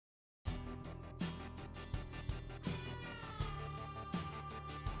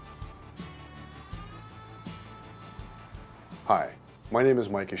Hi, my name is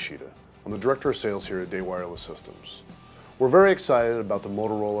Mike Ishida. I'm the Director of Sales here at Day Wireless Systems. We're very excited about the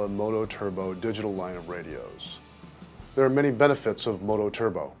Motorola MOTOTRBO digital line of radios. There are many benefits of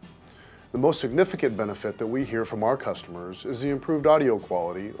MOTOTRBO. The most significant benefit that we hear from our customers is the improved audio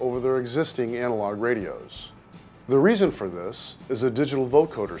quality over their existing analog radios. The reason for this is a digital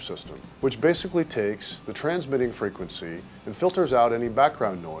vocoder system, which basically takes the transmitting frequency and filters out any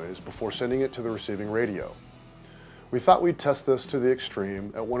background noise before sending it to the receiving radio. We thought we'd test this to the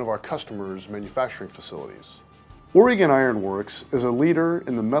extreme at one of our customers' manufacturing facilities. Oregon Iron Works is a leader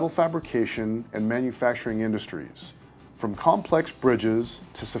in the metal fabrication and manufacturing industries. From complex bridges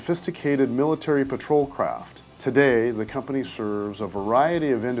to sophisticated military patrol craft, today the company serves a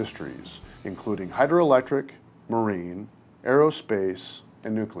variety of industries, including hydroelectric, marine, aerospace,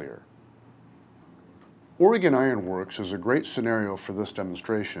 and nuclear. Oregon Iron Works is a great scenario for this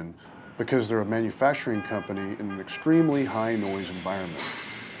demonstration because they're a manufacturing company in an extremely high noise environment.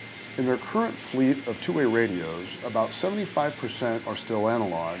 In their current fleet of two-way radios, about 75% are still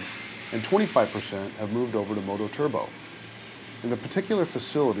analog and 25% have moved over to MOTOTRBO. In the particular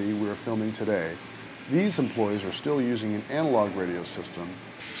facility we are filming today, these employees are still using an analog radio system,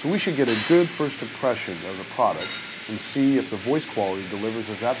 so we should get a good first impression of the product and see if the voice quality delivers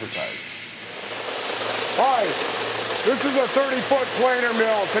as advertised. Hi, this is a 30-foot planer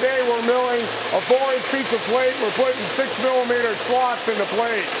mill. Today we're milling a 4-inch piece of plate. We're putting 6mm slots in the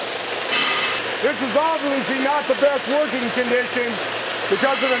plate. This is obviously not the best working conditions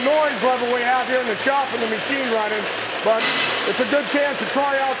because of the noise level we have here in the shop and the machine running, but it's a good chance to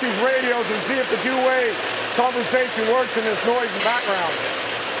try out these radios and see if the two-way conversation works in this noise and background.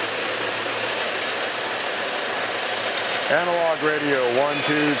 Analog radio, 1,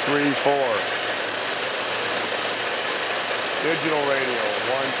 2, 3, 4. Digital radio,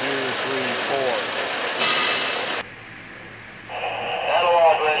 1, 2, 3, 4.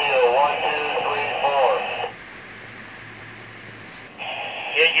 Analog radio, 1, 2, 3, 4.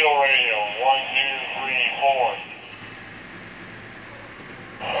 Digital radio, 1, 2, 3, 4.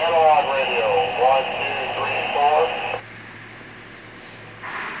 Analog radio, 1, 2, 3, 4.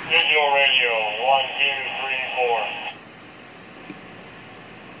 Digital radio, 1, 2, 3, 4.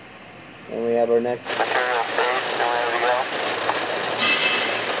 And we have our next.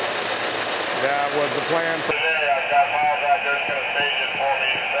 That was the plan for today. I've got miles out there that's going to stage it for me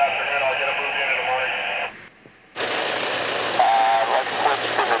this afternoon. I'll get it moved in the morning. Let's switch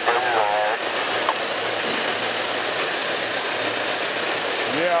to the digital.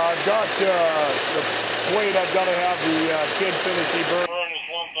 Yeah, I've got the plate. I've got to have the kid finish deburring. Burn this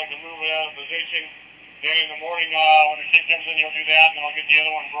one so I can move it out of position. Then in the morning, when the kid comes in, he'll do that, and then I'll get the other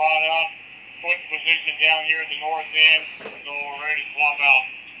one brought up, put in position down here at the north end, so we're ready to swap out.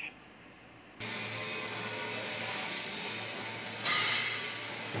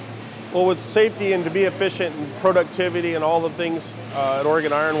 Well, with safety and to be efficient and productivity and all the things at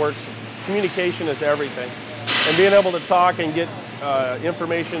Oregon Iron Works, communication is everything. And being able to talk and get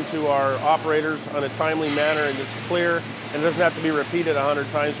information to our operators on a timely manner and it's clear and it doesn't have to be repeated 100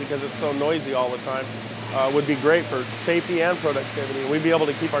 times because it's so noisy all the time would be great for safety and productivity, and we'd be able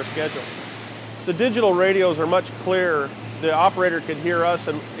to keep our schedule. The digital radios are much clearer. The operator could hear us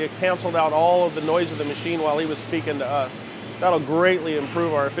and it canceled out all of the noise of the machine while he was speaking to us. That'll greatly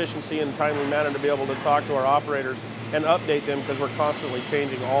improve our efficiency in a timely manner to be able to talk to our operators and update them because we're constantly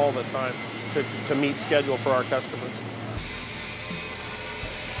changing all the time to meet schedule for our customers.